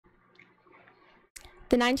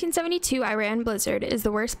The 1972 Iran blizzard is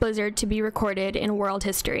the worst blizzard to be recorded in world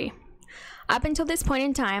history. Up until this point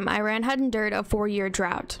in time, Iran had endured a 4-year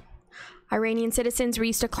drought. Iranian citizens were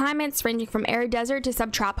used to climates ranging from arid desert to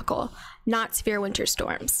subtropical, not severe winter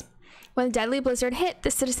storms. When the deadly blizzard hit,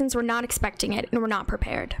 the citizens were not expecting it and were not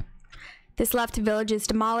prepared. This left villages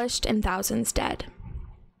demolished and thousands dead.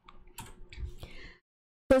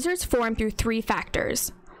 Blizzards form through 3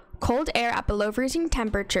 factors: cold air at below freezing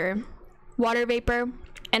temperature, water vapor,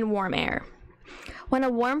 and warm air. When a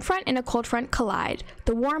warm front and a cold front collide,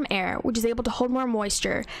 the warm air, which is able to hold more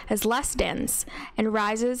moisture, is less dense and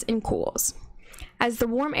rises and cools. As the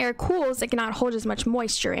warm air cools, it cannot hold as much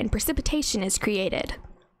moisture, and precipitation is created.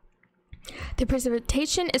 The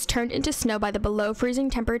precipitation is turned into snow by the below freezing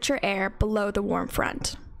temperature air below the warm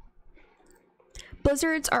front.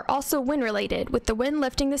 Blizzards are also wind-related, with the wind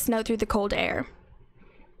lifting the snow through the cold air.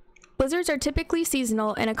 Blizzards are typically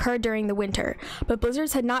seasonal and occur during the winter, but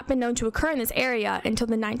blizzards had not been known to occur in this area until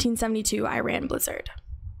the 1972 Iran blizzard.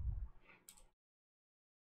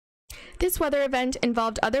 This weather event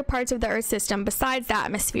involved other parts of the Earth system besides the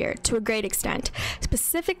atmosphere to a great extent,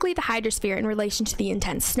 specifically the hydrosphere in relation to the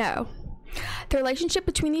intense snow. The relationship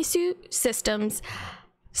between these 2 systems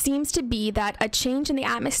seems to be that a change in the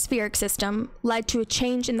atmospheric system led to a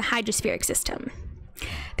change in the hydrospheric system.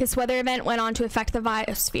 This weather event went on to affect the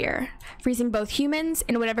biosphere, freezing both humans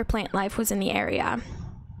and whatever plant life was in the area.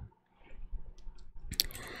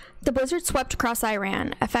 The blizzard swept across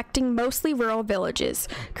Iran, affecting mostly rural villages,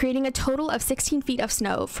 creating a total of 16 feet of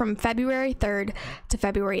snow from February 3rd to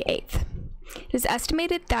February 8th. It is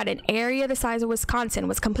estimated that an area the size of Wisconsin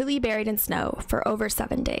was completely buried in snow for over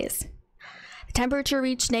 7 days. The temperature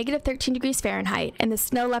reached -13 degrees Fahrenheit, and the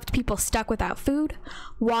snow left people stuck without food,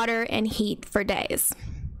 water, and heat for days.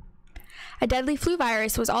 A deadly flu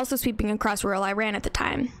virus was also sweeping across rural Iran at the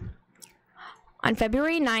time. On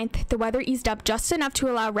February 9th, the weather eased up just enough to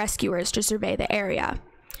allow rescuers to survey the area.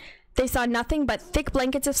 They saw nothing but thick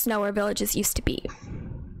blankets of snow where villages used to be.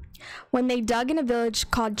 When they dug in a village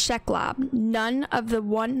called Sheklab, none of the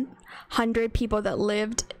 100 people that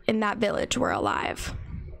lived in that village were alive.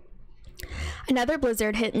 Another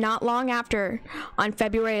blizzard hit not long after on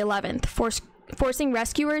February 11th, forcing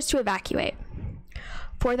rescuers to evacuate.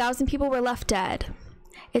 4,000 people were left dead.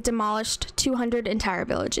 It demolished 200 entire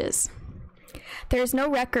villages. There is no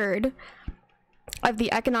record of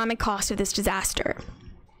the economic cost of this disaster.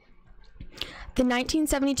 The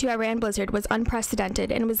 1972 Iran blizzard was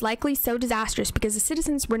unprecedented and was likely so disastrous because the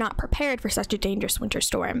citizens were not prepared for such a dangerous winter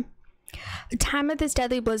storm. The time of this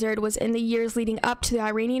deadly blizzard was in the years leading up to the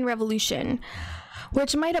Iranian Revolution,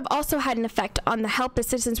 which might have also had an effect on the help the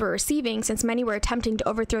citizens were receiving, since many were attempting to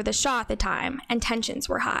overthrow the Shah at the time, and tensions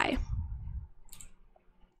were high.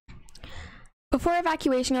 Before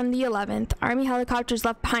evacuation on the 11th, Army helicopters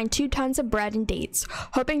left behind 2 tons of bread and dates,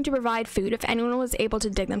 hoping to provide food if anyone was able to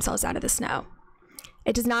dig themselves out of the snow.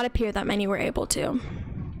 It does not appear that many were able to.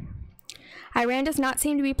 Iran does not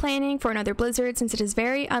seem to be planning for another blizzard, since it is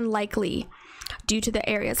very unlikely due to the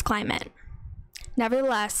area's climate.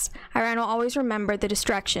 Nevertheless, Iran will always remember the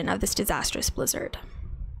destruction of this disastrous blizzard.